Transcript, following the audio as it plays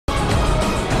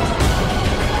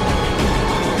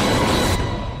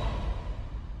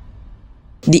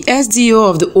The SDO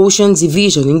of the Ocean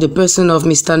Division, in the person of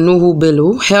Mr. Nouhou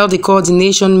Bello, held a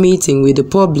coordination meeting with the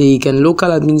public and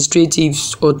local administrative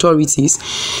authorities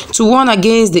to warn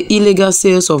against the illegal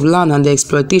sales of land and the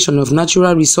exploitation of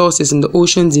natural resources in the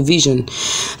Ocean Division.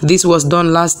 This was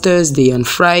done last Thursday and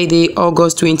Friday,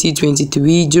 August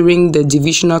 2023, during the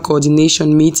Divisional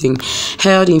Coordination meeting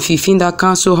held in Fifinda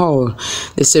Council Hall.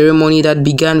 The ceremony that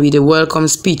began with a welcome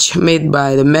speech made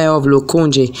by the Mayor of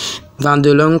Lokonje,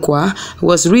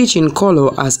 was rich in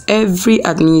color as every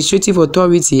administrative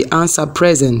authority answered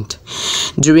present.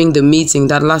 During the meeting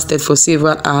that lasted for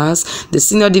several hours, the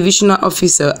senior divisional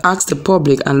officer asked the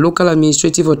public and local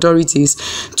administrative authorities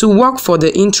to work for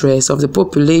the interests of the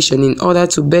population in order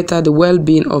to better the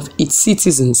well-being of its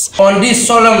citizens. On this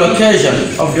solemn occasion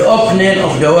of the opening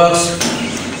of the works,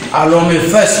 allow me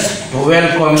first to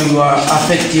welcome your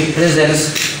affective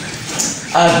presence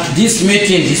at this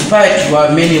meeting despite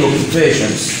your many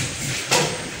occupations.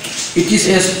 It is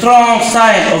a strong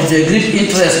sign of the great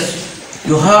interest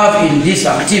you have in this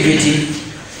activity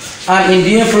and in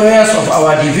the influence of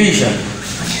our division.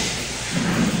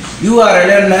 Your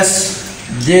relentless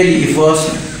daily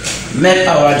efforts make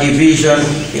our division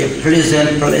a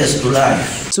pleasant place to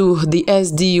live. To the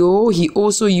SDO, he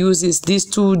also uses these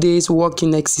 2 days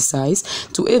working exercise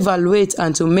to evaluate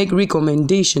and to make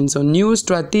recommendations on new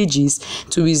strategies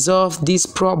to resolve this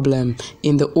problem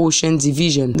in the Ocean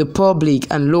Division. The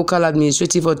public and local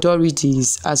administrative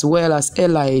authorities, as well as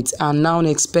allies, are now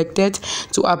expected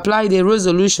to apply the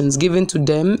resolutions given to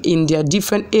them in their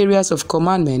different areas of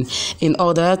commandment in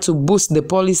order to boost the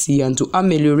policy and to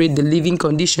ameliorate the living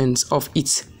conditions of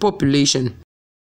its population.